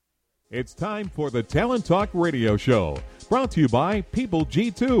It's time for the Talent Talk Radio Show, brought to you by People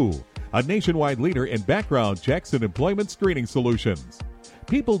G2, a nationwide leader in background checks and employment screening solutions.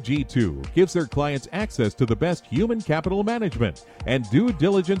 People G2 gives their clients access to the best human capital management and due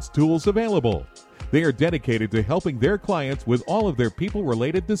diligence tools available. They are dedicated to helping their clients with all of their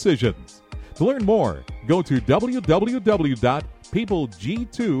people-related decisions. To learn more, go to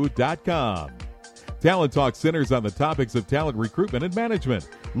www.peopleg2.com. Talent Talk centers on the topics of talent recruitment and management,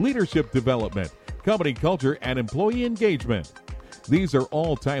 leadership development, company culture, and employee engagement. These are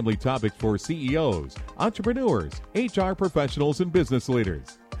all timely topics for CEOs, entrepreneurs, HR professionals, and business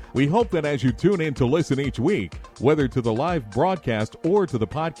leaders. We hope that as you tune in to listen each week, whether to the live broadcast or to the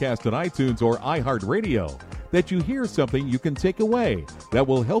podcast on iTunes or iHeartRadio, that you hear something you can take away that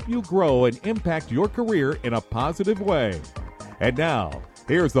will help you grow and impact your career in a positive way. And now,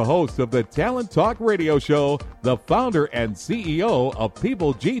 here's the host of the Talent Talk Radio Show, the founder and CEO of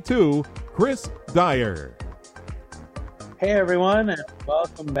People G2, Chris Dyer. Hey everyone, and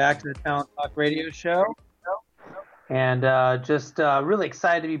welcome back to the Talent Talk Radio Show. And just really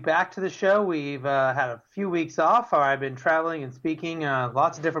excited to be back to the show. We've had a few weeks off. I've been traveling and speaking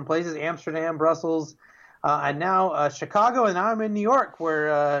lots of different places, Amsterdam, Brussels, and now Chicago, and now I'm in New York,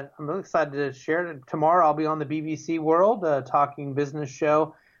 where I'm really excited to share. Tomorrow I'll be on the BBC World Talking Business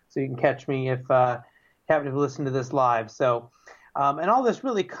show, so you can catch me if you happen to listen to this live. So, and all this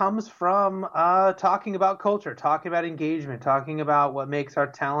really comes from talking about culture, talking about engagement, talking about what makes our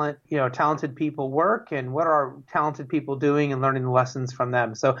talented people work, and what are our talented people doing, and learning the lessons from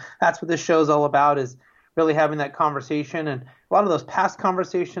them. So that's what this show is all about, is really having that conversation. And a lot of those past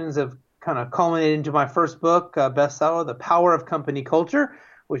conversations have kind of culminated into my first book, bestseller, The Power of Company Culture,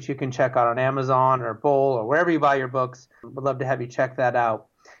 which you can check out on Amazon or Bowl or wherever you buy your books. Would love to have you check that out.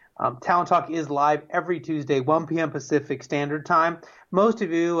 Talent Talk is live every Tuesday, 1 p.m. Pacific Standard Time. Most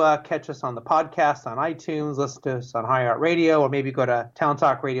of you catch us on the podcast, on iTunes, listen to us on iHeartRadio, or maybe go to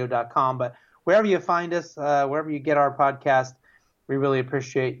talenttalkradio.com. But wherever you find us, wherever you get our podcast, we really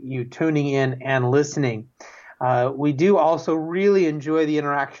appreciate you tuning in and listening. We do also really enjoy the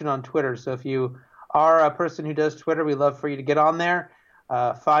interaction on Twitter. So if you are a person who does Twitter, we'd love for you to get on there.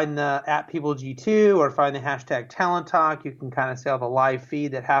 Find the @PeopleG2 or find the hashtag Talent Talk. You can kind of see all the live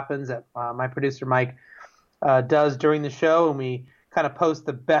feed that happens that my producer Mike does during the show, and we kind of post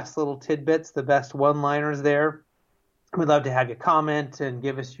the best little tidbits, the best one-liners there. We'd love to have you comment and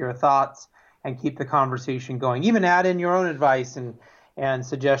give us your thoughts and keep the conversation going. Even add in your own advice and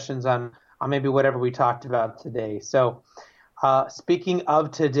suggestions on maybe whatever we talked about today. So speaking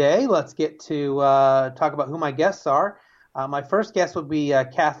of today, let's get to talk about who my guests are. My first guest will be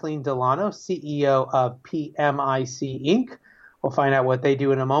Kathleen Delano, CEO of PMIC Inc. We'll find out what they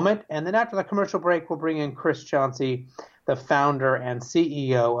do in a moment. And then after the commercial break, we'll bring in Chris Chauncey, the founder and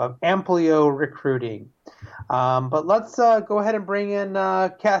CEO of Amplio Recruiting. But let's go ahead and bring in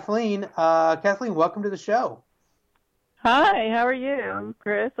Kathleen. Kathleen, welcome to the show. Hi, how are you,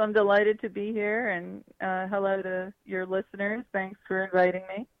 Chris? I'm delighted to be here, and hello to your listeners. Thanks for inviting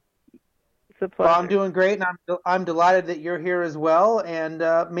me. Well, I'm doing great, and I'm delighted that you're here as well. And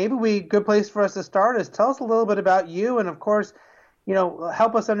maybe good place for us to start is tell us a little bit about you, and of course,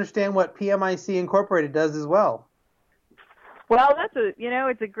 help us understand what PMIC Incorporated does as well. Well,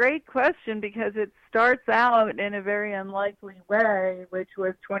 it's a great question, because it starts out in a very unlikely way, which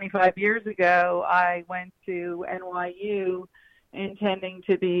was 25 years ago. I went to NYU intending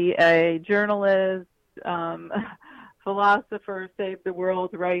to be a journalist, philosopher, save the world,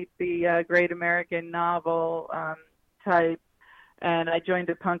 write the great American novel type, and I joined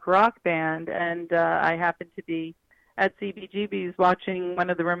a punk rock band, and I happened to be at CBGB's watching one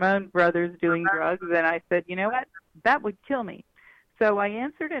of the Ramon brothers doing drugs, and I said, you know what, that would kill me. So I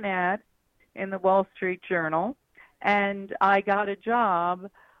answered an ad in the Wall Street Journal, and I got a job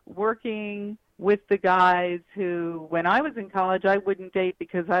working with the guys who, when I was in college, I wouldn't date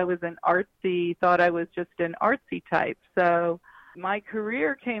because I was thought I was just an artsy type. So my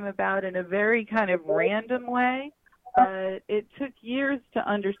career came about in a very kind of random way, but it took years to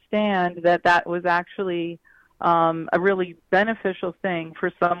understand that was actually a really beneficial thing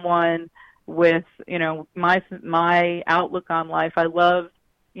for someone with, my outlook on life. I love,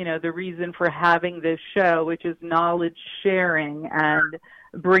 the reason for having this show, which is knowledge sharing and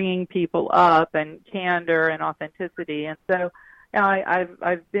bringing people up, and candor and authenticity. And so I've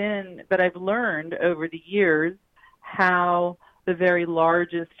learned over the years how the very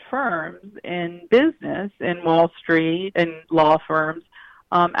largest firms in business, in Wall Street and law firms,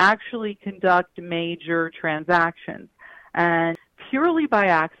 actually conduct major transactions. And purely by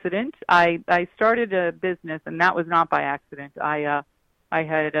accident, I started a business, and that was not by accident. I I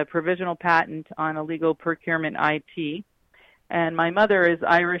had a provisional patent on illegal procurement IT. And my mother is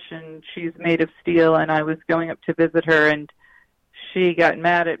Irish, and she's made of steel, and I was going up to visit her, and she got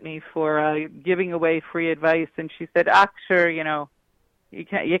mad at me for giving away free advice, and she said, sure, you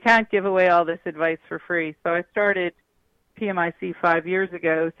can't give away all this advice for free. So I started PMIC 5 years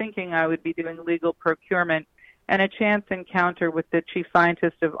ago thinking I would be doing legal procurement, and a chance encounter with the chief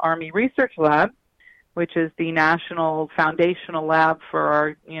scientist of Army Research Lab, which is the national foundational lab for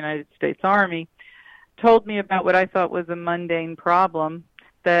our United States Army, told me about what I thought was a mundane problem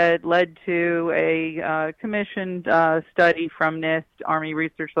that led to a commissioned study from NIST, Army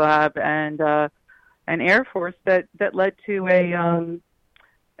Research Lab, and Air Force that led to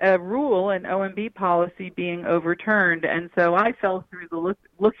a rule, an OMB policy being overturned. And so I fell through the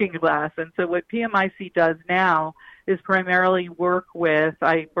looking glass. And so what PMIC does now is primarily work with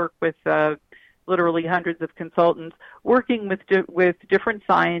literally hundreds of consultants, working with different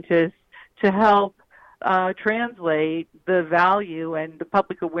scientists to help translate the value and the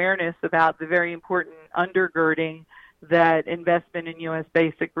public awareness about the very important undergirding that investment in U.S.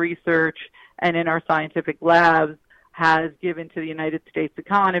 basic research and in our scientific labs has given to the United States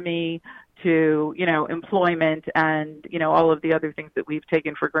economy, to, employment, and, all of the other things that we've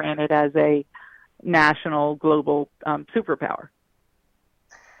taken for granted as a national global superpower.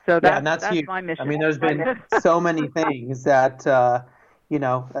 So that's huge. my mission. I mean, there's been so many things that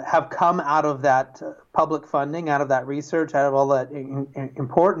have come out of that public funding, out of that research, out of all that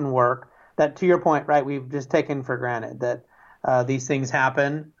important work that, to your point, right, we've just taken for granted that these things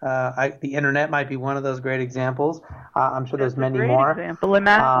happen. The internet might be one of those great examples. I'm sure there's many more. Example.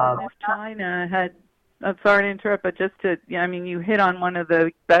 Imagine if China had, I'm sorry to interrupt, but just to, you hit on one of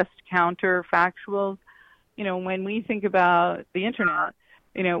the best counterfactuals. When we think about the internet,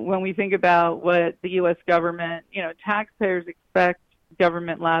 when we think about what the U.S. government, taxpayers expect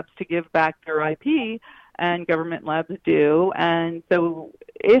government labs to give back their IP, and government labs do. And so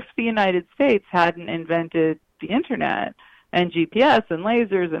if the United States hadn't invented the internet and GPS and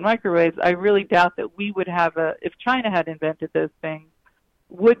lasers and microwaves, I really doubt that we would have if China had invented those things,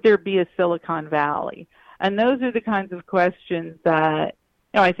 would there be a Silicon Valley? And those are the kinds of questions that,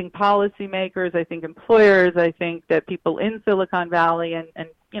 I think policymakers, I think employers, I think that people in Silicon Valley and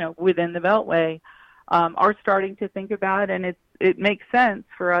within the Beltway are starting to think about, and it makes sense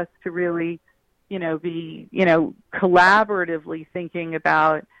for us to really, be, collaboratively thinking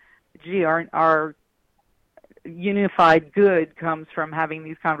about, our unified good comes from having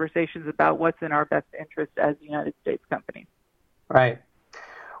these conversations about what's in our best interest as United States companies. Right.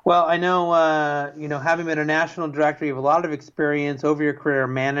 Well, I know, having been a national director, you have a lot of experience over your career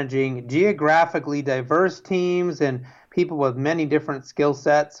managing geographically diverse teams and people with many different skill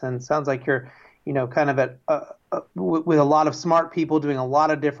sets. And it sounds like you're, kind of with a lot of smart people doing a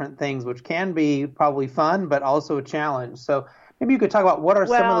lot of different things, which can be probably fun, but also a challenge. So maybe you could talk about what are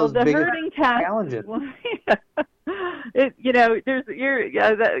some of those biggest challenges. I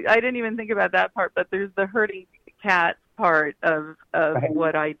didn't even think about that part, but there's the herding cat part of right.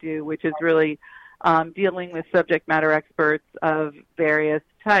 What I do, which is really dealing with subject matter experts of various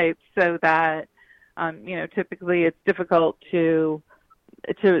types, so that typically it's difficult to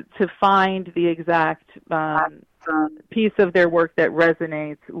find the exact piece of their work that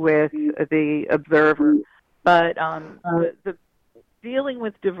resonates with the observer. But the dealing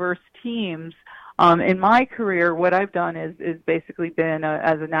with diverse teams, in my career, what I've done is basically been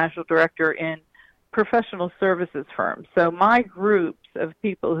as a national director in professional services firms. So my groups of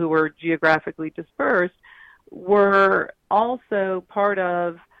people who were geographically dispersed were also part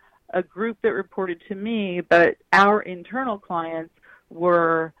of a group that reported to me, but our internal clients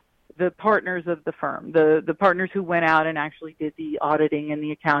were the partners of the firm, the partners who went out and actually did the auditing and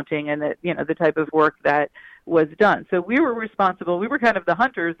the accounting and the type of work that was done. So we were responsible. We were kind of the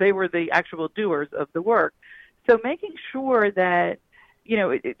hunters. They were the actual doers of the work. So making sure that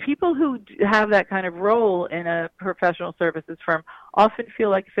people who have that kind of role in a professional services firm often feel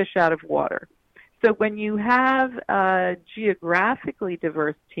like fish out of water. So when you have a geographically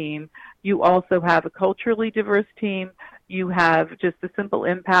diverse team, you also have a culturally diverse team. You have just the simple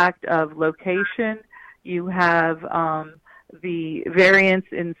impact of location. You have the variance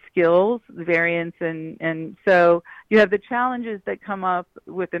in skills, variance and so you have the challenges that come up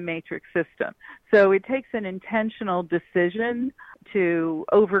with a matrix system. So it takes an intentional decision to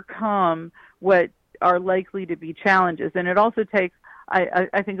overcome what are likely to be challenges. And it also takes,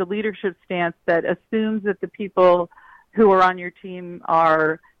 I think, a leadership stance that assumes that the people who are on your team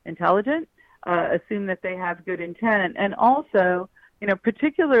are intelligent, assume that they have good intent, and also,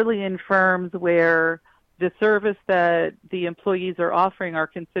 particularly in firms where the service that the employees are offering are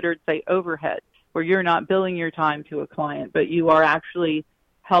considered, say, overhead, where you're not billing your time to a client, but you are actually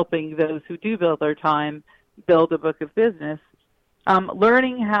helping those who do bill their time build a book of business.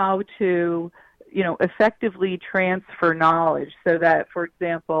 Learning how to, effectively transfer knowledge so that, for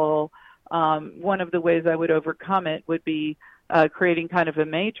example, one of the ways I would overcome it would be creating kind of a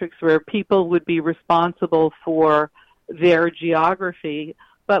matrix where people would be responsible for their geography,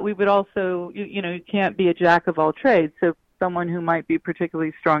 but we would also, you can't be a jack of all trades. So someone who might be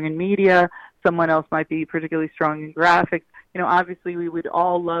particularly strong in media, someone else might be particularly strong in graphics. Obviously we would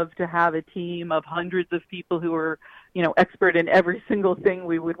all love to have a team of hundreds of people who are, expert in every single thing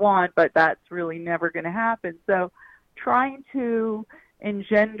we would want, but that's really never going to happen. So trying to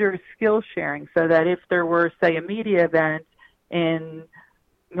engender skill sharing so that if there were, say, a media event in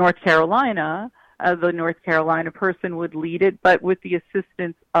North Carolina, the North Carolina person would lead it, but with the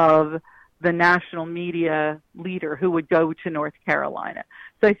assistance of the national media leader who would go to North Carolina.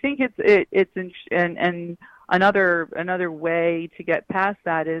 So I think and another way to get past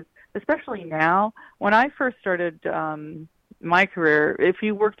that is, especially now, when I first started my career, if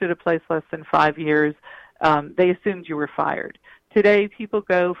you worked at a place less than 5 years, they assumed you were fired. Today, people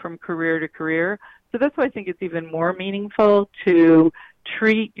go from career to career. So that's why I think it's even more meaningful to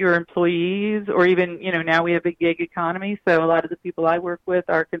treat your employees, or even, now we have a gig economy, so a lot of the people I work with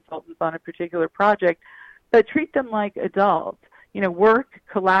are consultants on a particular project, but treat them like adults. Work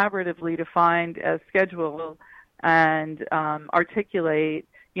collaboratively to find a schedule and articulate,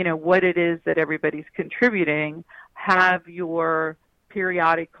 what it is that everybody's contributing. Have your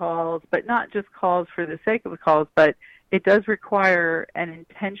periodic calls, but not just calls for the sake of the calls, but it does require an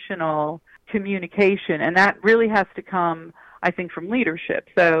intentional communication, and that really has to come, I think, from leadership.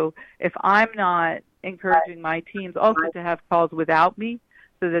 So if I'm not encouraging my teams also to have calls without me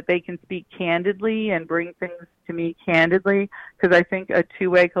so that they can speak candidly and bring things to me candidly, because I think a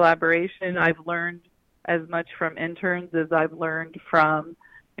two-way collaboration, I've learned as much from interns as I've learned from,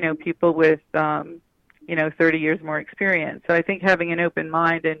 people with, 30 years more experience. So I think having an open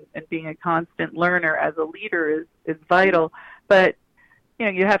mind and being a constant learner as a leader is vital. But,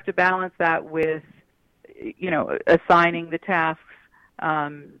 you have to balance that with, assigning the tasks,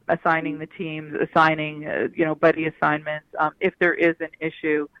 assigning the teams, assigning, buddy assignments. If there is an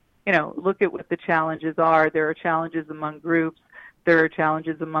issue, look at what the challenges are. There are challenges among groups. There are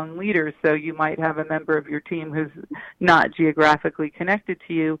challenges among leaders. So you might have a member of your team who's not geographically connected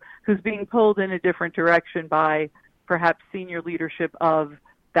to you, who's being pulled in a different direction by perhaps senior leadership of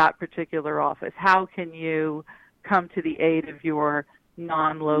that particular office. How can you come to the aid of your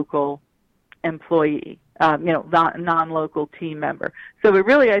non-local employee, non-local team member? So it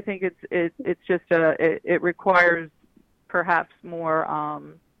really, I think it's just it requires perhaps more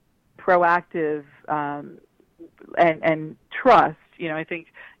proactive and trust. I think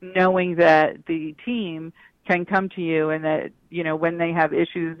knowing that the team can come to you and that, when they have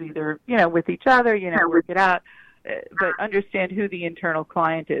issues either, with each other, work it out, but understand who the internal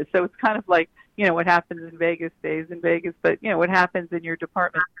client is. So it's kind of like, what happens in Vegas stays in Vegas, but, what happens in your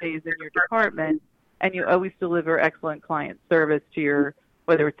department stays in your department, and you always deliver excellent client service to your,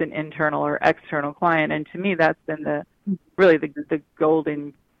 whether it's an internal or external client. And to me, that's been the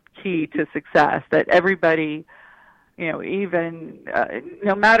golden key to success, that everybody, even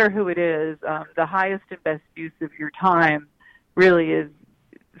no matter who it is, the highest and best use of your time really is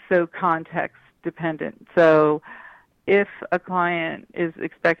so context dependent. So if a client is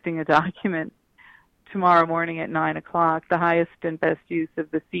expecting a document tomorrow morning at 9 o'clock, the highest and best use of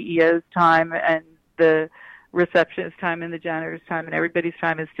the CEO's time and the receptionist's time and the janitor's time and everybody's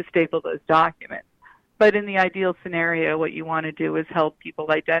time is to staple those documents. But in the ideal scenario, what you want to do is help people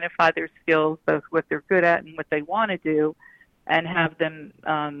identify their skills, both what they're good at and what they want to do, and have them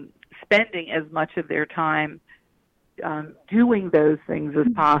spending as much of their time doing those things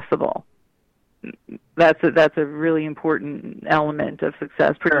as possible. That's a really important element of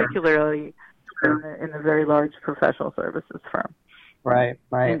success, particularly in a very large professional services firm. Right.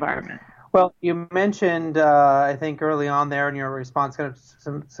 Environment. Well, you mentioned, I think early on there in your response, kind of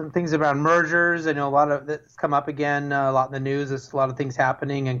some things about mergers. I know a lot of that's come up again, a lot in the news. There's a lot of things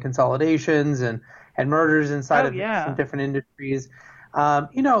happening and consolidations and mergers inside of some different industries. I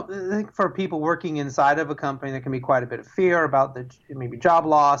think for people working inside of a company, there can be quite a bit of fear about maybe job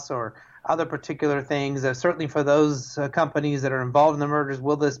loss or other particular things. Certainly for those companies that are involved in the mergers,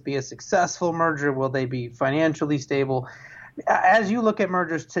 will this be a successful merger? Will they be financially stable? As you look at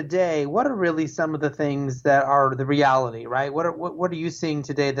mergers today, what are really some of the things that are the reality, right? What are you seeing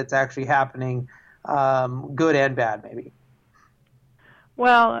today that's actually happening, good and bad, maybe?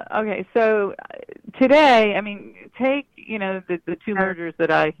 Well, okay. So today, I mean, take the two mergers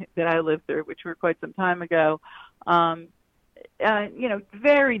that I lived through, which were quite some time ago.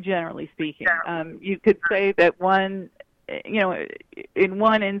 Very generally speaking, you could say that in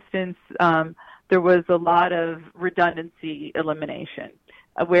one instance, there was a lot of redundancy elimination,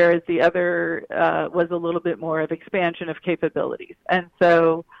 whereas the other was a little bit more of expansion of capabilities. And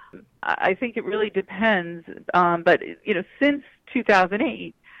so I think it really depends. But since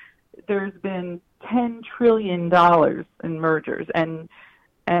 2008, there's been $10 trillion in mergers, and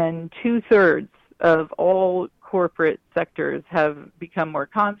 2/3 of all corporate sectors have become more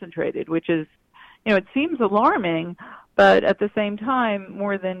concentrated, which is, it seems alarming, but at the same time,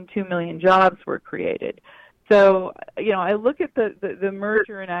 more than 2 million jobs were created. So, I look at the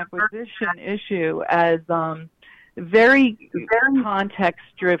merger and acquisition issue as very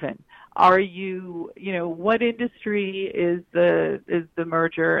context-driven. Are you, what industry is the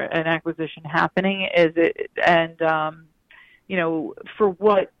merger and acquisition happening? Is it, and for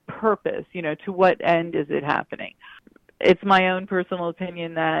what purpose? To what end is it happening? It's my own personal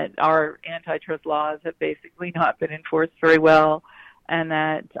opinion that our antitrust laws have basically not been enforced very well, and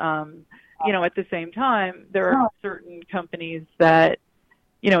that at the same time there are certain companies that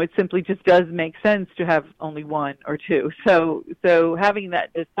it simply just does make sense to have only one or two. So having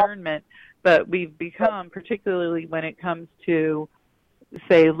that discernment, but we've become, particularly when it comes to,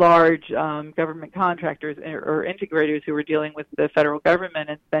 say, large government contractors or integrators who are dealing with the federal government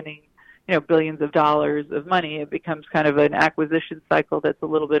and spending, billions of dollars of money, it becomes kind of an acquisition cycle that's a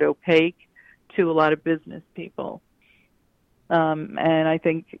little bit opaque to a lot of business people. And I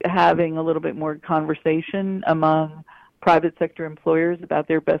think having a little bit more conversation among private sector employers about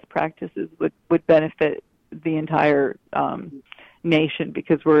their best practices would benefit the entire nation,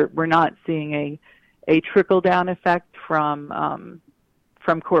 because we're not seeing a trickle down effect from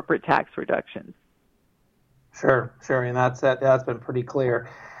corporate tax reductions. Sure, and that's been pretty clear.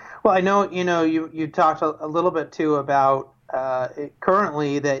 Well, I know you talked a little bit too about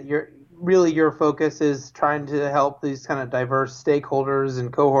currently that your focus is trying to help these kind of diverse stakeholders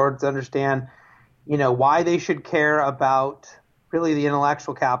and cohorts understand why they should care about really the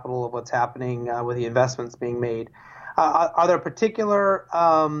intellectual capital of what's happening with the investments being made. Are there particular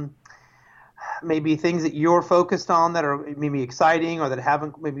maybe things that you're focused on that are maybe exciting or that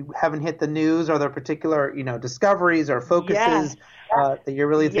haven't hit the news? Are there particular discoveries or focuses that you're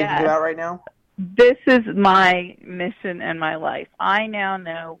really thinking about right now? This is my mission and my life. I now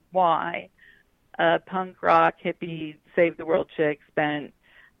know why punk rock hippie save the world chick spent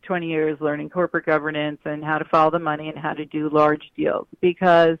 20 years learning corporate governance and how to follow the money and how to do large deals.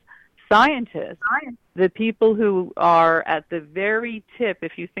 Because scientists, the people who are at the very tip,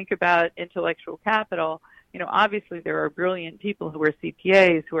 if you think about intellectual capital, obviously there are brilliant people who are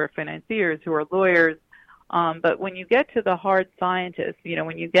CPAs, who are financiers, who are lawyers. But when you get to the hard scientists,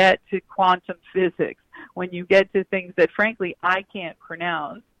 when you get to quantum physics, when you get to things that frankly I can't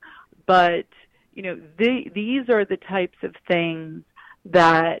pronounce, but these are the types of things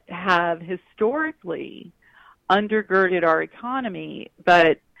that have historically undergirded our economy,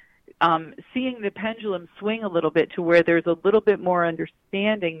 but seeing the pendulum swing a little bit to where there's a little bit more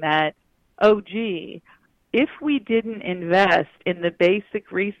understanding that, if we didn't invest in the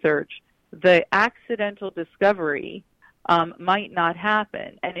basic research, the accidental discovery might not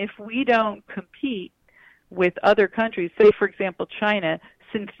happen. And if we don't compete with other countries, say, for example, China,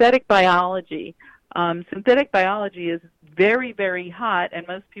 synthetic biology is very, very hot, and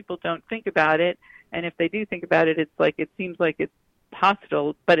most people don't think about it. And if they do think about it, it seems like it's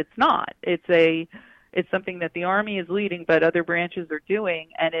hostile, but it's not. It's something that the Army is leading, but other branches are doing,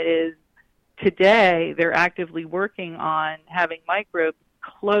 and it is today they're actively working on having microbes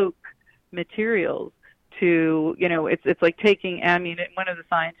cloak materials to, it's like taking ammunition. One of the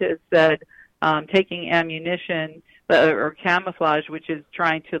scientists said taking ammunition or camouflage, which is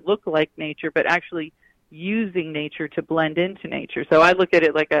trying to look like nature, but actually using nature to blend into nature. So I look at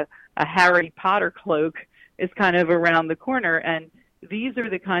it like a Harry Potter cloak is kind of around the corner, and these are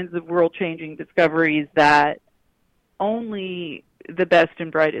the kinds of world-changing discoveries that only the best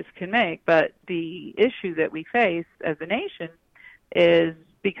and brightest can make. But the issue that we face as a nation is,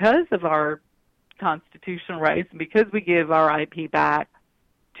 because of our constitutional rights, and because we give our IP back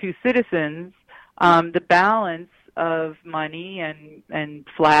to citizens, the balance of money and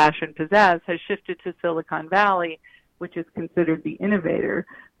flash and pizzazz has shifted to Silicon Valley, which is considered the innovator,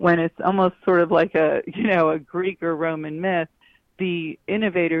 when it's almost sort of like a Greek or Roman myth. The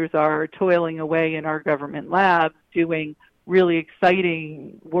innovators are toiling away in our government labs doing really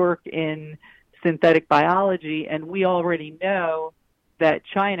exciting work in synthetic biology, and we already know that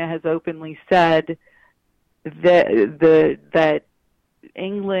China has openly said that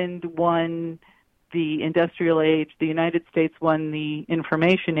England won the industrial age, the United States won the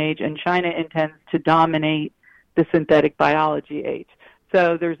information age, and China intends to dominate the synthetic biology age.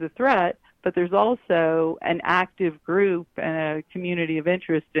 So there's a threat, but there's also an active group and a community of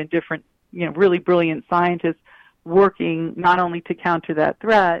interest in different, really brilliant scientists working not only to counter that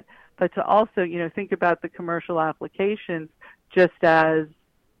threat, but to also, think about the commercial applications, just as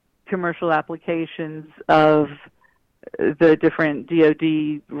commercial applications of the different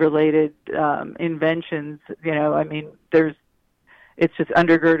DoD-related inventions. It's just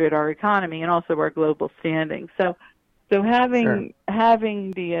undergirded our economy and also our global standing. So having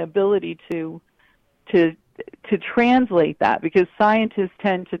the ability to translate that, because scientists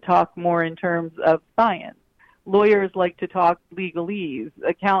tend to talk more in terms of science. Lawyers like to talk legalese.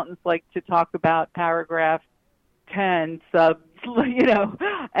 Accountants like to talk about paragraph 10 subs,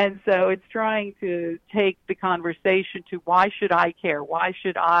 and so it's trying to take the conversation to why should I care? Why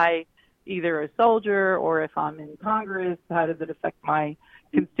should I, either a soldier or if I'm in Congress, how does it affect my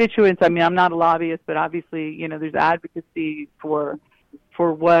constituents? I'm not a lobbyist, but obviously, there's advocacy for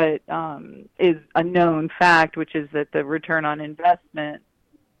what is a known fact, which is that the return on investment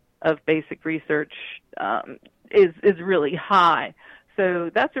of basic research is really high.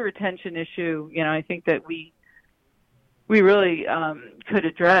 So that's a retention issue. I think that we really could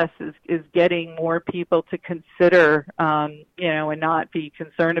address is getting more people to consider, and not be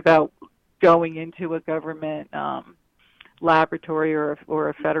concerned about going into a government laboratory or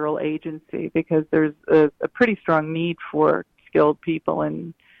a federal agency, because there's a pretty strong need for skilled people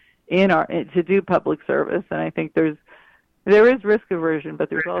to do public service. And I think there is risk aversion, but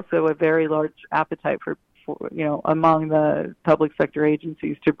there's also a very large appetite for among the public sector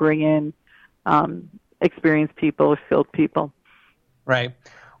agencies to bring in experienced people, skilled people. Right.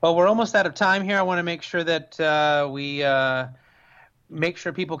 Well, we're almost out of time here. I want to make sure that we make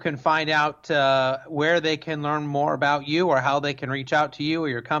sure people can find out where they can learn more about you, or how they can reach out to you or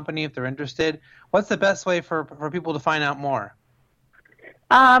your company if they're interested. What's the best way for people to find out more?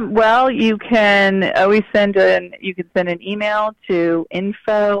 Well, you can always send an email to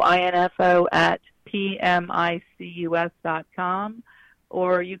info at pmicus.com,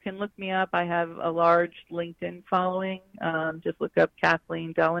 or you can look me up. I have a large LinkedIn following. Just look up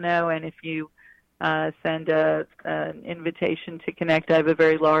Kathleen Delano, and if you send an invitation to connect, I have a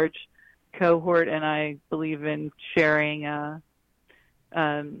very large cohort, and I believe in sharing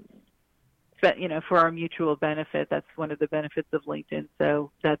for our mutual benefit. That's one of the benefits of LinkedIn.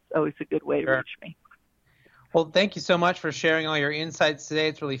 So that's always a good way to reach me. Well, thank you so much for sharing all your insights today.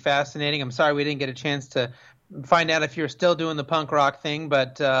 It's really fascinating. I'm sorry we didn't get a chance to find out if you're still doing the punk rock thing,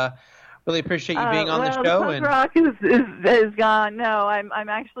 but really appreciate you being on the show. The punk rock is gone. No, I'm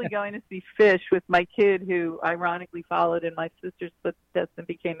actually going to see Phish with my kid, who ironically followed in my sister's footsteps and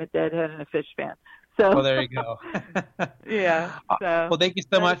became a Deadhead and a Phish fan. So, well, there you go. Yeah. So, well, thank you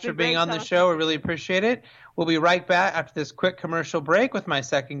so much for being on the show. We really appreciate it. We'll be right back after this quick commercial break with my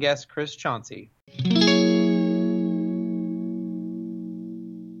second guest, Chris Chauncey.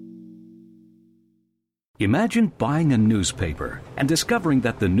 Imagine buying a newspaper and discovering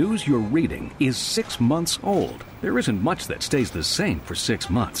that the news you're reading is 6 months old. There isn't much that stays the same for 6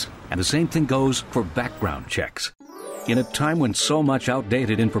 months. And the same thing goes for background checks. In a time when so much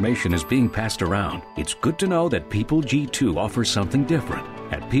outdated information is being passed around, it's good to know that People G2 offers something different.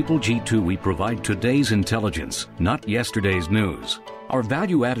 At People G2, we provide today's intelligence, not yesterday's news. Our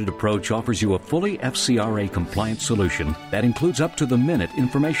value-added approach offers you a fully FCRA-compliant solution that includes up-to-the-minute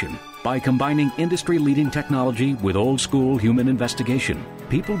information. By combining industry-leading technology with old-school human investigation,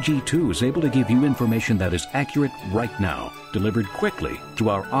 People G2 is able to give you information that is accurate right now, delivered quickly through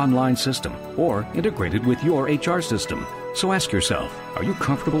our online system, or integrated with your HR system. So ask yourself, are you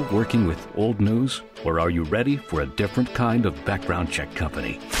comfortable working with old news, or are you ready for a different kind of background check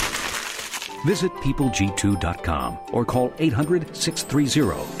company? Visit peopleg2.com or call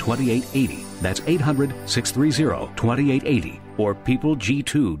 800-630-2880. That's 800-630-2880 or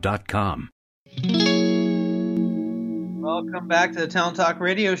peopleg2.com. Welcome back to the Talent Talk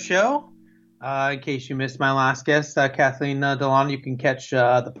Radio Show. In case you missed my last guest, Kathleen Delano, you can catch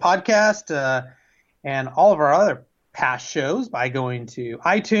the podcast and all of our other past shows by going to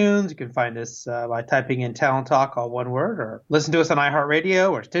iTunes. You can find us by typing in Talent Talk, all one word, or listen to us on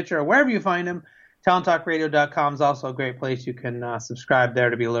iHeartRadio or Stitcher or wherever you find them. TalentTalkRadio.com is also a great place. You can subscribe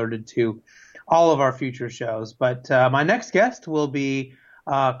there to be alerted to all of our future shows. But my next guest will be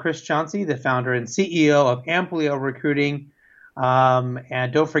Chris Chauncey, the founder and CEO of Amplio Recruiting.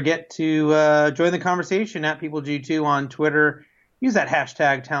 And don't forget to join the conversation at PeopleG2 on Twitter use that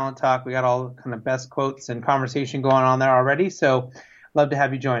hashtag Talent Talk. We got all the kind of best quotes and conversation going on there already. So love to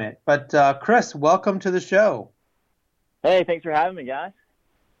have you join it. But Chris, welcome to the show. Hey, thanks for having me, guys.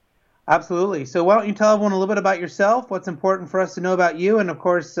 Absolutely. So why don't you tell everyone a little bit about yourself, what's important for us to know about you, and of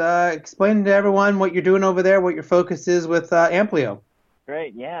course, explain to everyone what you're doing over there, what your focus is with Amplio.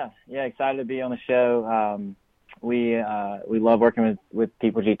 Great. Yeah. Excited to be on the show. We love working with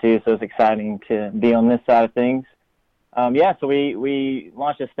People G2, so it's exciting to be on this side of things. So we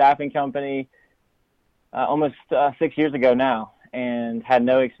launched a staffing company almost 6 years ago now, and had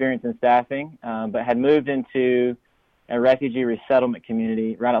no experience in staffing, but had moved into a refugee resettlement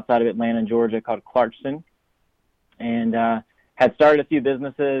community right outside of Atlanta, Georgia, called Clarkston, and had started a few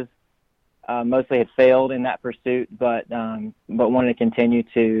businesses. Mostly had failed in that pursuit, but wanted to continue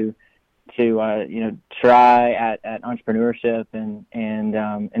to try at entrepreneurship, and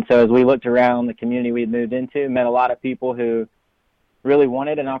so as we looked around the community we had moved into, met a lot of people who really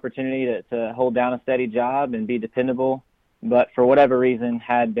wanted an opportunity to hold down a steady job and be dependable, but for whatever reason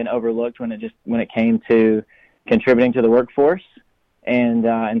had been overlooked when it came to contributing to the workforce, and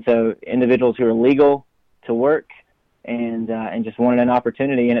so individuals who are legal to work and just wanted an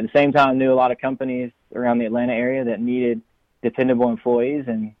opportunity, and at the same time knew a lot of companies around the Atlanta area that needed dependable employees,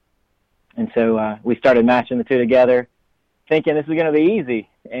 and so we started matching the two together, thinking this was going to be easy,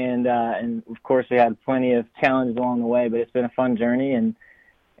 and of course we had plenty of challenges along the way, but it's been a fun journey, and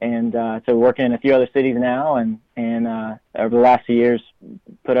so working in a few other cities now, and over the last few years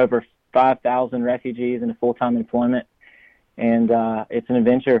put over 5,000 refugees into full-time employment, and it's an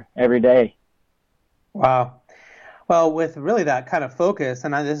adventure every day. Wow. Well, with really that kind of focus,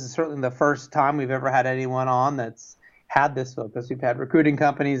 and this is certainly the first time we've ever had anyone on that's had this focus. We've had recruiting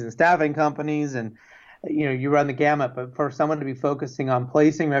companies and staffing companies, and you run the gamut, but for someone to be focusing on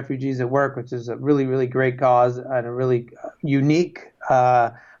placing refugees at work, which is a really, really great cause and a really unique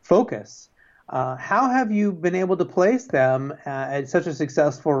focus, how have you been able to place them at such a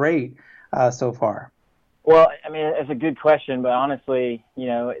successful rate so far? Well, I mean, it's a good question, but honestly,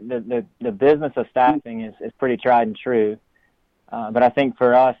 the business of staffing is pretty tried and true. But I think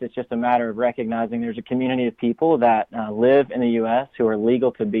for us, it's just a matter of recognizing there's a community of people that live in the U.S. who are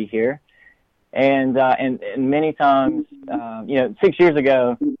legal to be here, and many times, 6 years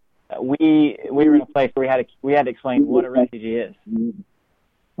ago, we were in a place where we had to explain what a refugee is.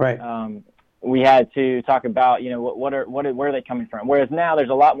 Right. We had to talk about, where are they coming from? Whereas now there's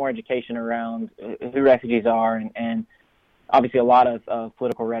a lot more education around who refugees are, and obviously a lot of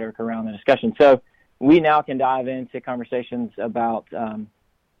political rhetoric around the discussion. So we now can dive into conversations about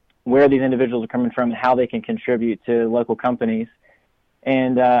where these individuals are coming from and how they can contribute to local companies.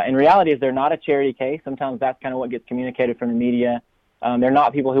 And in reality is they're not a charity case. Sometimes that's kind of what gets communicated from the media. They're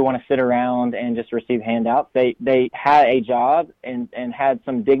not people who want to sit around and just receive handouts. They had a job and had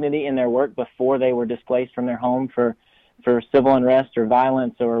some dignity in their work before they were displaced from their home for civil unrest or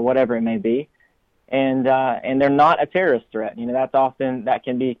violence or whatever it may be. And they're not a terrorist threat. That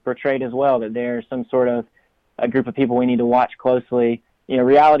can be portrayed as well, that they're some sort of a group of people we need to watch closely.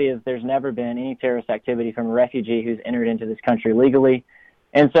 Reality is there's never been any terrorist activity from a refugee who's entered into this country legally.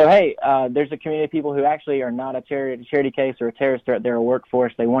 And so, hey, there's a community of people who actually are not a charity case or a terrorist threat. They're a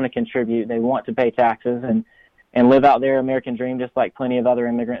workforce. They want to contribute. They want to pay taxes and live out their American dream, just like plenty of other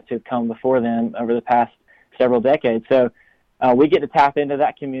immigrants who've come before them over the past several decades. So we get to tap into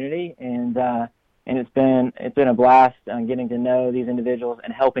that community, and it's been a blast getting to know these individuals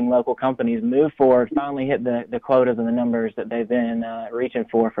and helping local companies move forward, finally hit the quotas and the numbers that they've been reaching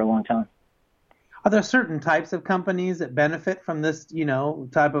for a long time. Are there certain types of companies that benefit from this,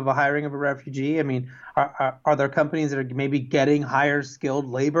 type of a hiring of a refugee? I mean, are there companies that are maybe getting higher skilled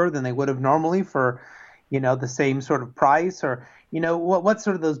labor than they would have normally for, the same sort of price? Or, what's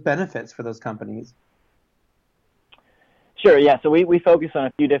sort of those benefits for those companies? Sure, yeah. So we focus on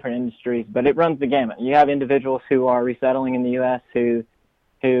a few different industries, but it runs the gamut. You have individuals who are resettling in the U.S. who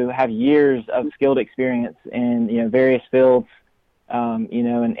have years of skilled experience in, various fields,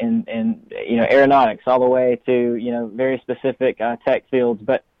 aeronautics all the way to, very specific tech fields.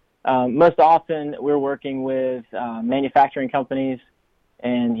 But most often we're working with manufacturing companies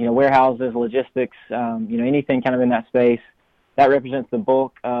and, warehouses, logistics, anything kind of in that space. That represents the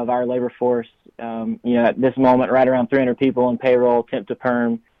bulk of our labor force. At this moment, right around 300 people in payroll, temp to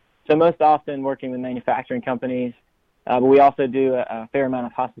perm. So most often working with manufacturing companies. But we also do a fair amount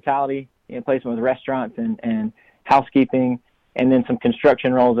of hospitality, placement with restaurants and housekeeping, and then some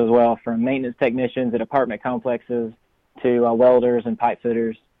construction roles as well, from maintenance technicians at apartment complexes to welders and pipe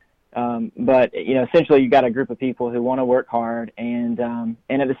fitters. But essentially, you've got a group of people who want to work hard and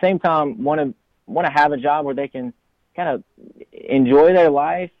at the same time want to have a job where they can kind of enjoy their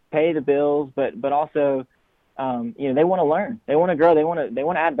life, pay the bills, but also they want to learn, they want to grow, they want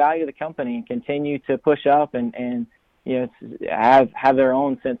to add value to the company and continue to push up and have their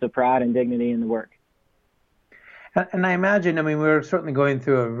own sense of pride and dignity in the work. And I imagine, we're certainly going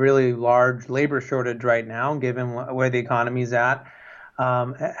through a really large labor shortage right now, given where the economy's at.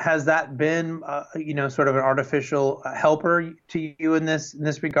 Has that been, sort of an artificial helper to you in this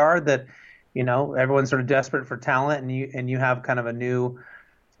regard, that, everyone's sort of desperate for talent, and you have kind of a new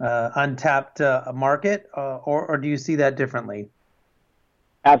untapped market, or do you see that differently?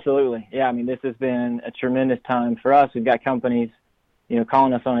 Absolutely. Yeah. This has been a tremendous time for us. We've got companies,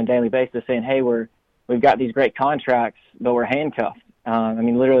 calling us on a daily basis saying, hey, we've got these great contracts, but we're handcuffed.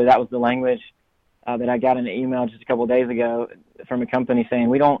 Literally that was the language that I got in an email just a couple of days ago from a company saying,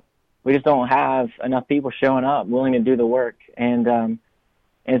 we just don't have enough people showing up willing to do the work. And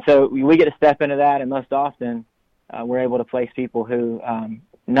so we get to step into that. And most often we're able to place people who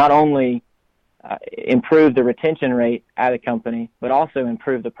not only improve the retention rate at a company, but also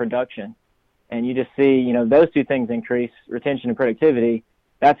improve the production. And you just see, those two things increase, retention and productivity.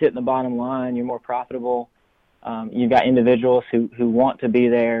 That's hitting the bottom line. You're more profitable. You've got individuals who want to be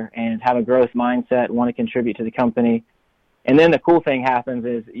there and have a growth mindset, want to contribute to the company. And then the cool thing happens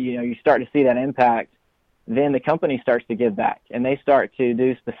is, you start to see that impact. Then the company starts to give back, and they start to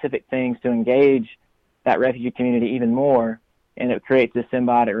do specific things to engage that refugee community even more. And it creates a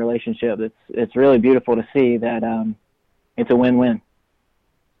symbiotic relationship. It's really beautiful to see that it's a win-win.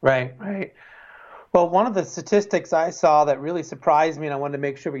 Right. Well, one of the statistics I saw that really surprised me, and I wanted to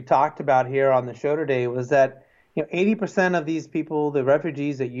make sure we talked about here on the show today, was that 80% of these people, the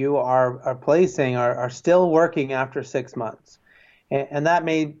refugees that you are placing, are still working after 6 months, and that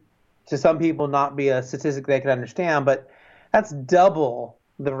may, to some people, not be a statistic they can understand, but that's double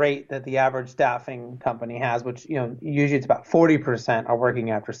the rate that the average staffing company has, which usually it's about 40% are working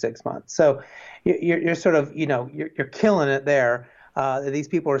after 6 months. So you're sort of you're killing it there. These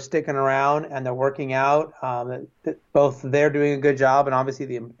people are sticking around and they're working out. Both they're doing a good job, and obviously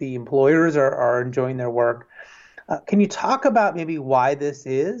the employers are enjoying their work. Can you talk about maybe why this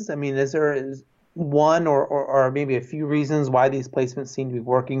is? Is there one or maybe a few reasons why these placements seem to be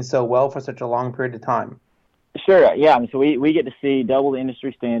working so well for such a long period of time? Sure. Yeah. So we get to see double the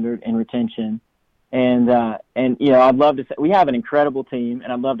industry standard in retention. And I'd love to say we have an incredible team,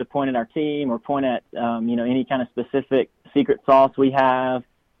 and I'd love to point at our team or point at, any kind of specific secret sauce we have.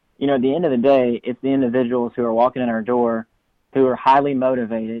 At the end of the day, it's the individuals who are walking in our door who are highly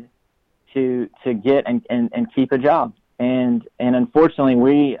motivated to get and keep a job. And unfortunately,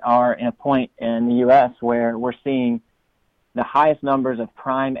 we are in a point in the U.S. where we're seeing the highest numbers of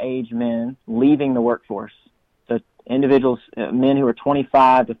prime age men leaving the workforce. So individuals, men who are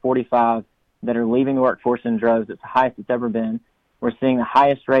 25 to 45, that are leaving the workforce in droves. It's the highest it's ever been. We're seeing the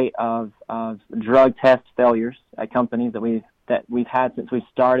highest rate of drug test failures at companies that we've had since we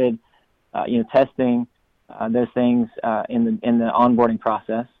started, testing those things in the onboarding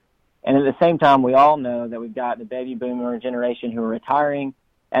process. And at the same time, we all know that we've got the baby boomer generation who are retiring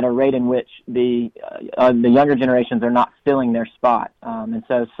at a rate in which the younger generations are not filling their spot. And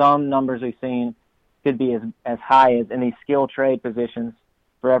so some numbers we've seen could be as high as in these skilled trade positions,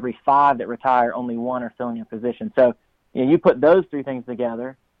 for every 5 that retire, only 1 are filling a position. So you put those 3 things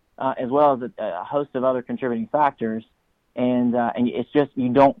together, as well as a host of other contributing factors, and it's just you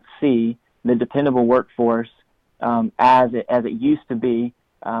don't see the dependable workforce as it used to be.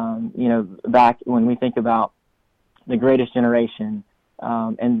 Back when we think about the greatest generation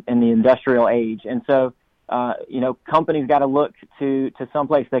and the industrial age, and so companies got to look to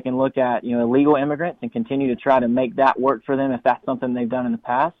someplace they can look at illegal immigrants and continue to try to make that work for them if that's something they've done in the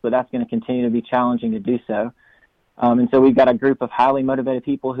past. But that's going to continue to be challenging to do so. And so we've got a group of highly motivated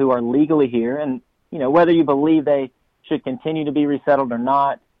people who are legally here, and whether you believe they should continue to be resettled or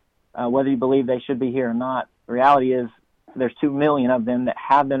not, whether you believe they should be here or not, the reality is there's 2 million of them that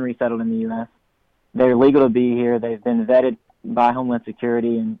have been resettled in the U.S. They're legal to be here. They've been vetted by Homeland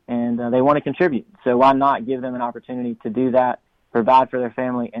Security, and they want to contribute. So why not give them an opportunity to do that, provide for their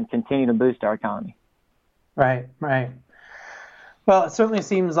family, and continue to boost our economy? Right. Well, it certainly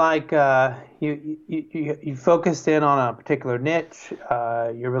seems like you focused in on a particular niche.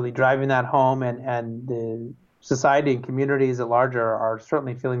 You're really driving that home, and the society and communities at large are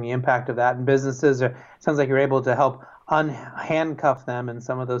certainly feeling the impact of that. And businesses it sounds like you're able to help unhandcuff them in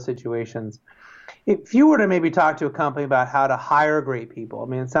some of those situations. If you were to maybe talk to a company about how to hire great people,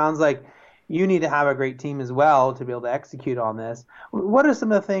 it sounds like you need to have a great team as well to be able to execute on this. What are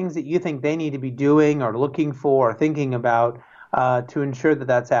some of the things that you think they need to be doing or looking for or thinking about to ensure that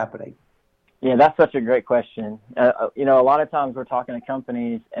that's happening? Yeah, that's such a great question. A lot of times we're talking to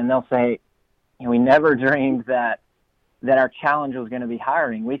companies and they'll say, we never dreamed that our challenge was going to be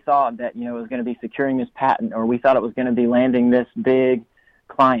hiring. We thought that, it was going to be securing this patent, or we thought it was going to be landing this big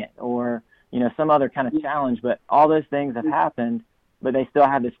client, or, some other kind of challenge. But all those things have happened, but they still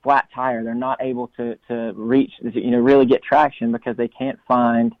have this flat tire. They're not able to reach, really get traction because they can't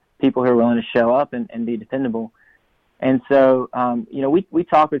find people who are willing to show up and be dependable. And so, we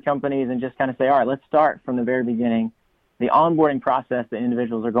talk with companies and just kind of say, all right, let's start from the very beginning. The onboarding process that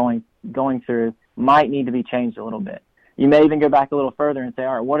individuals are going through might need to be changed a little bit. You may even go back a little further and say,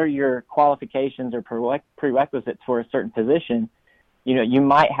 all right, what are your qualifications or prerequisites for a certain position? You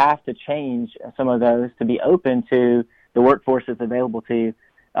might have to change some of those to be open to the workforce that's available to you.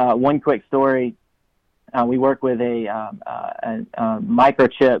 One quick story, we work with a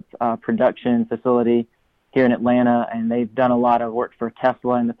microchip production facility here in Atlanta, and they've done a lot of work for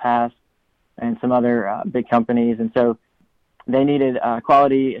Tesla in the past and some other big companies. And so they needed a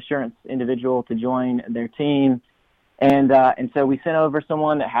quality assurance individual to join their team. And so we sent over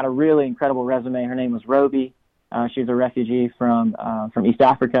someone that had a really incredible resume. Her name was Roby. She's a refugee from East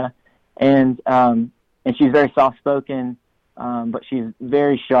Africa. And she's very soft-spoken, but she's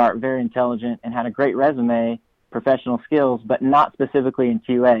very sharp, very intelligent, and had a great resume, professional skills, but not specifically in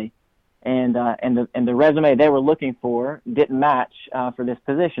QA. And the resume they were looking for didn't match for this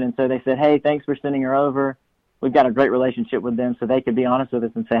position. And so they said, hey, thanks for sending her over. We've got a great relationship with them, so they could be honest with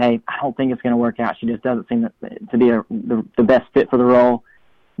us and say, hey, I don't think it's going to work out. She just doesn't seem to be the best fit for the role.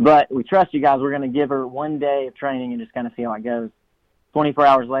 But we trust you guys. We're going to give her 1 day of training and just kind of see how it goes. 24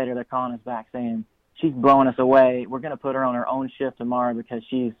 hours later, they're calling us back saying, she's blowing us away. We're going to put her on her own shift tomorrow because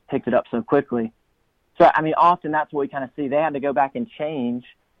she's picked it up so quickly. So, often that's what we kind of see. They had to go back and change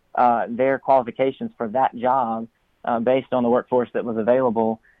their qualifications for that job based on the workforce that was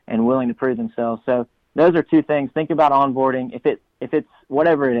available and willing to prove themselves. So those are two things. Think about onboarding. If it's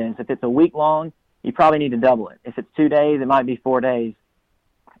whatever it is, if it's a week long, you probably need to double it. If it's 2 days, it might be 4 days.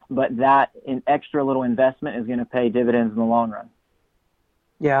 But that extra little investment is going to pay dividends in the long run.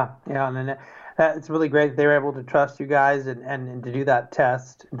 Yeah, and then it's really great that they were able to trust you guys and to do that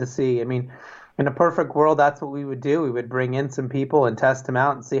test to see. In a perfect world, that's what we would do. We would bring in some people and test them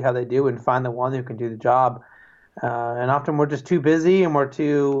out and see how they do and find the one who can do the job. And often we're just too busy and we're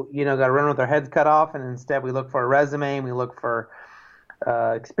too, got to run with our heads cut off. And instead we look for a resume and we look for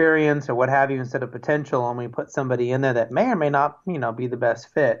experience or what have you instead of potential. And we put somebody in there that may or may not, be the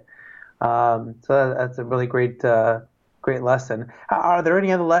best fit. So that's a really great lesson. Are there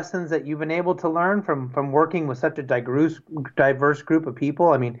any other lessons that you've been able to learn from working with such a diverse group of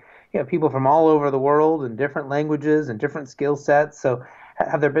people? People from all over the world and different languages and different skill sets. So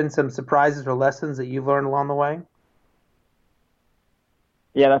have there been some surprises or lessons that you've learned along the way?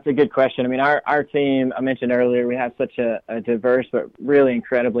 Yeah, that's a good question. Our team, I mentioned earlier, we have such a diverse but really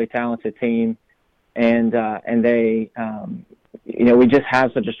incredibly talented team. And they, we just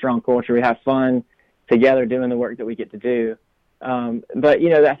have such a strong culture. We have fun together doing the work that we get to do. But,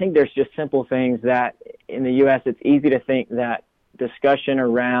 I think there's just simple things that in the U.S. it's easy to think that discussion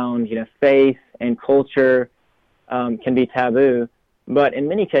around, faith and culture can be taboo. But in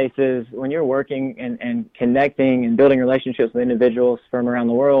many cases, when you're working and connecting and building relationships with individuals from around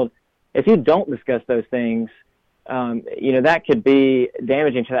the world, if you don't discuss those things, that could be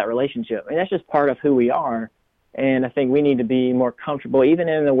damaging to that relationship. That's just part of who we are. And I think we need to be more comfortable, even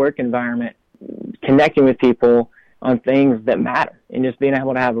in the work environment, connecting with people on things that matter and just being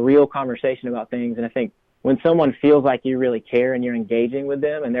able to have a real conversation about things. And I think when someone feels like you really care and you're engaging with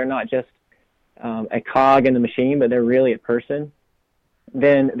them and they're not just a cog in the machine, but they're really a person,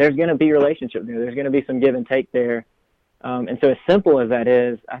 then there's going to be relationship there. There's going to be some give and take there. And so as simple as that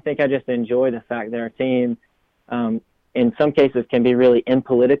is, I think I just enjoy the fact that our team, in some cases, can be really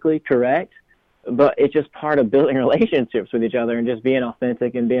impolitically correct, but it's just part of building relationships with each other and just being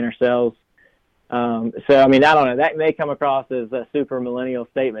authentic and being ourselves. I don't know, that may come across as a super millennial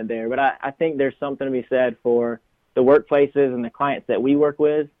statement there, but I think there's something to be said for the workplaces and the clients that we work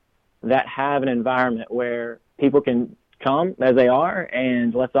with that have an environment where people can come as they are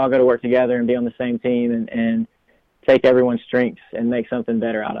and let's all go to work together and be on the same team and take everyone's strengths and make something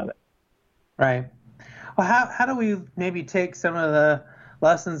better out of it. Right. Well, how do we maybe take some of the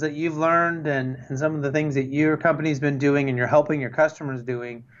lessons that you've learned and some of the things that your company's been doing and you're helping your customers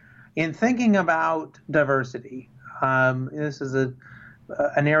doing in thinking about diversity? This is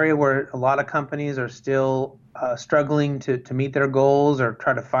an area where a lot of companies are still struggling to meet their goals or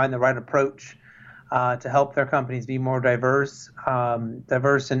try to find the right approach to help their companies be more diverse and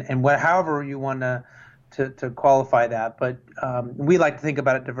however you want to to qualify that, but we like to think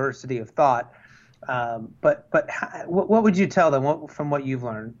about it diversity of thought. But what would you tell them from what you've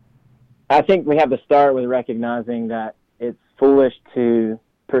learned? I think we have to start with recognizing that it's foolish to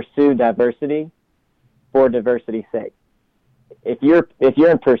pursue diversity for diversity's sake. If you're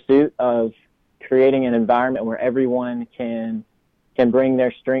in pursuit of creating an environment where everyone can bring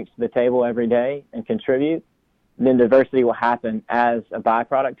their strengths to the table every day and contribute, then diversity will happen as a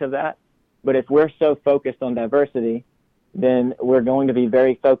byproduct of that. But if we're so focused on diversity, then we're going to be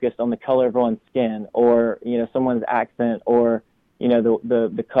very focused on the color of one's skin, or someone's accent, or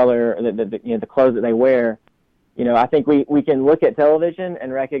the color, the clothes that they wear. I think we can look at television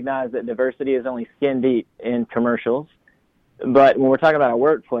and recognize that diversity is only skin deep in commercials. But when we're talking about a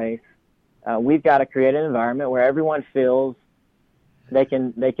workplace, we've got to create an environment where everyone feels they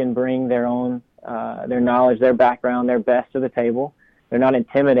can bring their own their knowledge, their background, their best to the table. They're not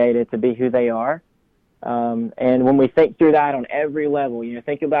intimidated to be who they are. And when we think through that on every level,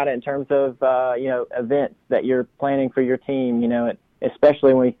 think about it in terms of events that you're planning for your team.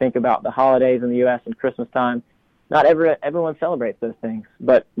 Especially when we think about the holidays in the U.S. and Christmas time. Not everyone celebrates those things,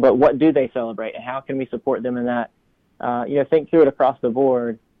 but what do they celebrate, and how can we support them in that? Think through it across the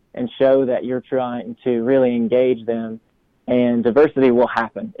board and show that you're trying to really engage them, and diversity will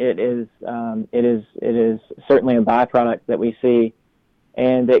happen. It is certainly a byproduct that we see,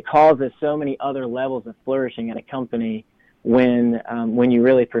 and it causes so many other levels of flourishing in a company when you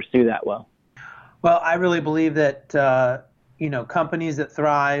really pursue that well. Well, I really believe that companies that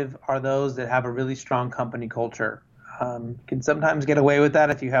thrive are those that have a really strong company culture. Can sometimes get away with that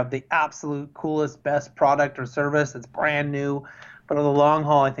if you have the absolute coolest, best product or service that's brand new. But on the long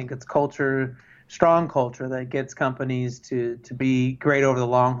haul, I think it's culture, strong culture, that gets companies to be great over the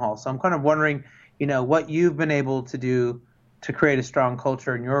long haul. So I'm kind of wondering, what you've been able to do to create a strong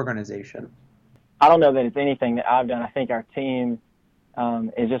culture in your organization. I don't know that it's anything that I've done. I think our team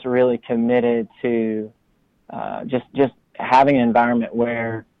is just really committed to just having an environment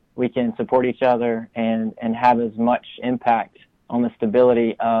where we can support each other and have as much impact on the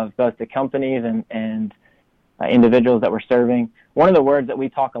stability of both the companies and individuals that we're serving. One of the words that we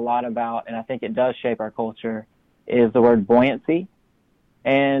talk a lot about, and I think it does shape our culture, is the word buoyancy.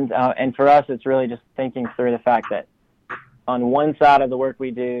 And for us, it's really just thinking through the fact that on one side of the work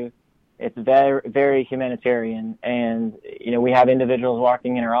we do, it's very, very humanitarian. And, we have individuals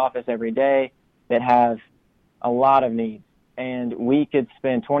walking in our office every day that have a lot of needs. And we could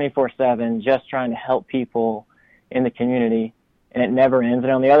spend 24/7 just trying to help people in the community, and it never ends.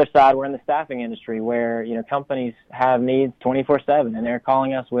 And on the other side, we're in the staffing industry where, companies have needs 24/7, and they're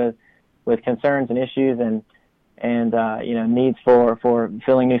calling us with concerns and issues and needs for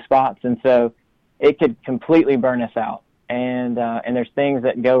filling new spots. And so it could completely burn us out. And there's things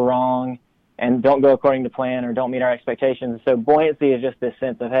that go wrong and don't go according to plan or don't meet our expectations. So buoyancy is just this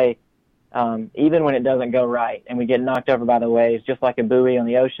sense of, hey, even when it doesn't go right and we get knocked over by the waves, just like a buoy on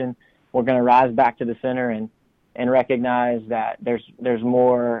the ocean, we're going to rise back to the center and recognize that there's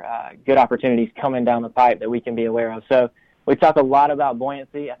more good opportunities coming down the pipe that we can be aware of. So we talk a lot about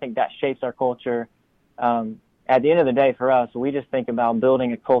buoyancy. I think that shapes our culture. At the end of the day, for us, we just think about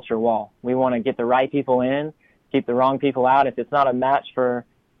building a culture wall. We want to get the right people in, keep the wrong people out. If it's not a match for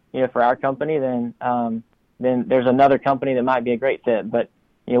our company, then there's another company that might be a great fit. But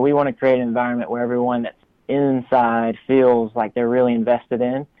we want to create an environment where everyone that's inside feels like they're really invested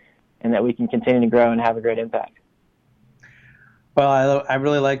in, and that we can continue to grow and have a great impact. Well, I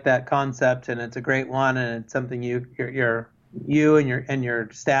really like that concept, and it's a great one, and it's something you and your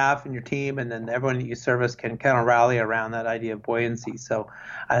staff and your team, and then everyone that you service can kind of rally around that idea of buoyancy. So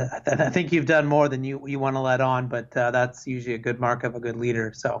I think you've done more than you want to let on, but that's usually a good mark of a good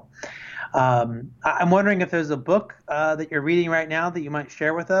leader. So I'm wondering if there's a book that you're reading right now that you might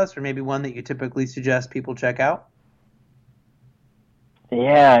share with us, or maybe one that you typically suggest people check out. So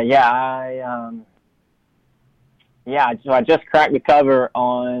I just cracked the cover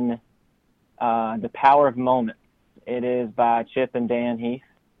on The Power of Moments. It is by Chip and Dan Heath.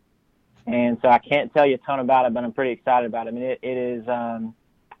 And so I can't tell you a ton about it, but I'm pretty excited about it. I mean, it is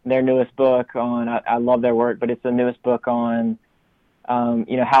their newest book on, I love their work, but it's the newest book on,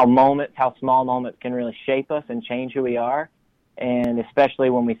 how small moments can really shape us and change who we are. And especially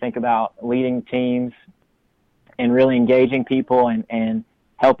when we think about leading teams and really engaging people and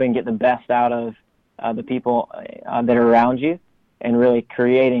helping get the best out of the people that are around you, and really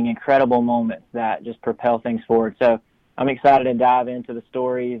creating incredible moments that just propel things forward. So I'm excited to dive into the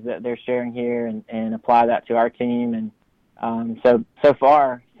stories that they're sharing here and apply that to our team. And so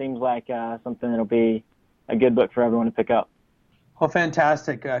far, seems like something that'll be a good book for everyone to pick up. Well,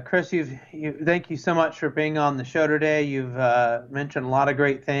 fantastic. Chris, thank you so much for being on the show today. You've mentioned a lot of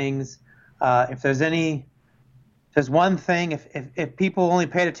great things. If there's one thing, if people only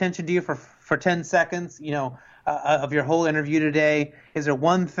paid attention to you for 10 seconds, of your whole interview today, is there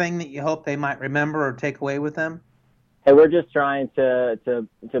one thing that you hope they might remember or take away with them? Hey, we're just trying to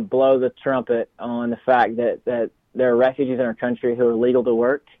blow the trumpet on the fact that there are refugees in our country who are legal to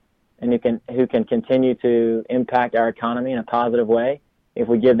work and who can continue to impact our economy in a positive way if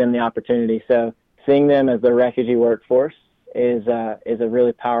we give them the opportunity. So seeing them as the refugee workforce is a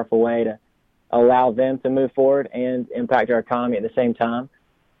really powerful way to allow them to move forward and impact our economy at the same time.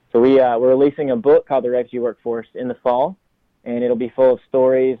 So we're releasing a book called The Refugee Workforce in the fall, and it'll be full of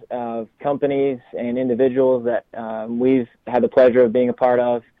stories of companies and individuals that we've had the pleasure of being a part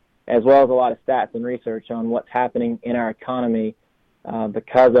of, as well as a lot of stats and research on what's happening in our economy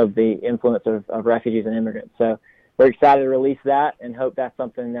because of the influence of refugees and immigrants. So we're excited to release that and hope that's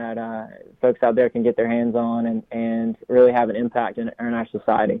something that folks out there can get their hands on and really have an impact in our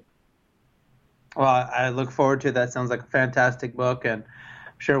society. Well, I look forward to it. That sounds like a fantastic book, and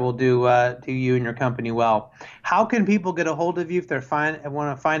I'm sure we'll do you and your company well. How can people get a hold of you if they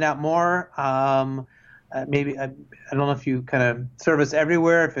want to find out more? Maybe I don't know if you kind of service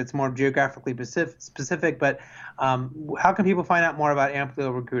everywhere, if it's more geographically specific, but how can people find out more about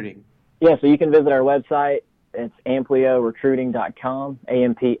Amplio Recruiting? Yeah, so you can visit our website. It's ampliorecruiting.com,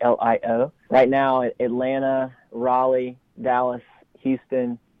 AMPLIO. Right now, Atlanta, Raleigh, Dallas,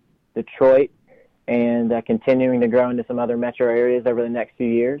 Houston, Detroit, and continuing to grow into some other metro areas over the next few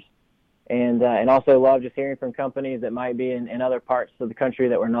years. And also love just hearing from companies that might be in other parts of the country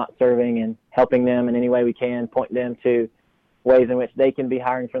that we're not serving and helping them in any way we can, point them to ways in which they can be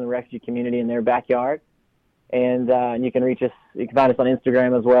hiring from the refugee community in their backyard. And you can reach us, you can find us on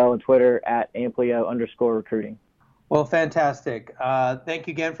Instagram as well and Twitter at Amplio_recruiting. Well, fantastic. Thank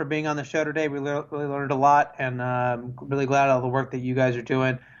you again for being on the show today. We really learned a lot, and I'm really glad all the work that you guys are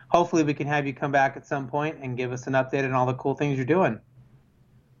doing. Hopefully we can have you come back at some point and give us an update on all the cool things you're doing.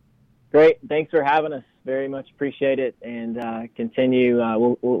 Great. Thanks for having us. Very much appreciate it. And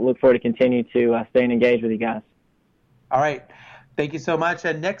we'll look forward to continue to staying engaged with you guys. All right. Thank you so much.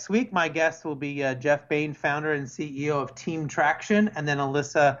 And next week, my guest will be Jeff Bain, founder and CEO of Team Traction, and then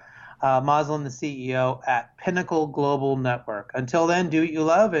Alyssa Moslin, the CEO at Pinnacle Global Network. Until then, do what you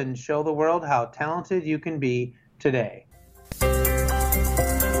love and show the world how talented you can be today.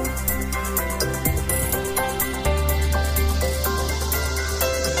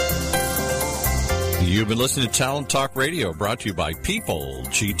 You've been listening to Talent Talk Radio, brought to you by People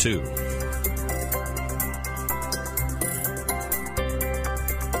G2.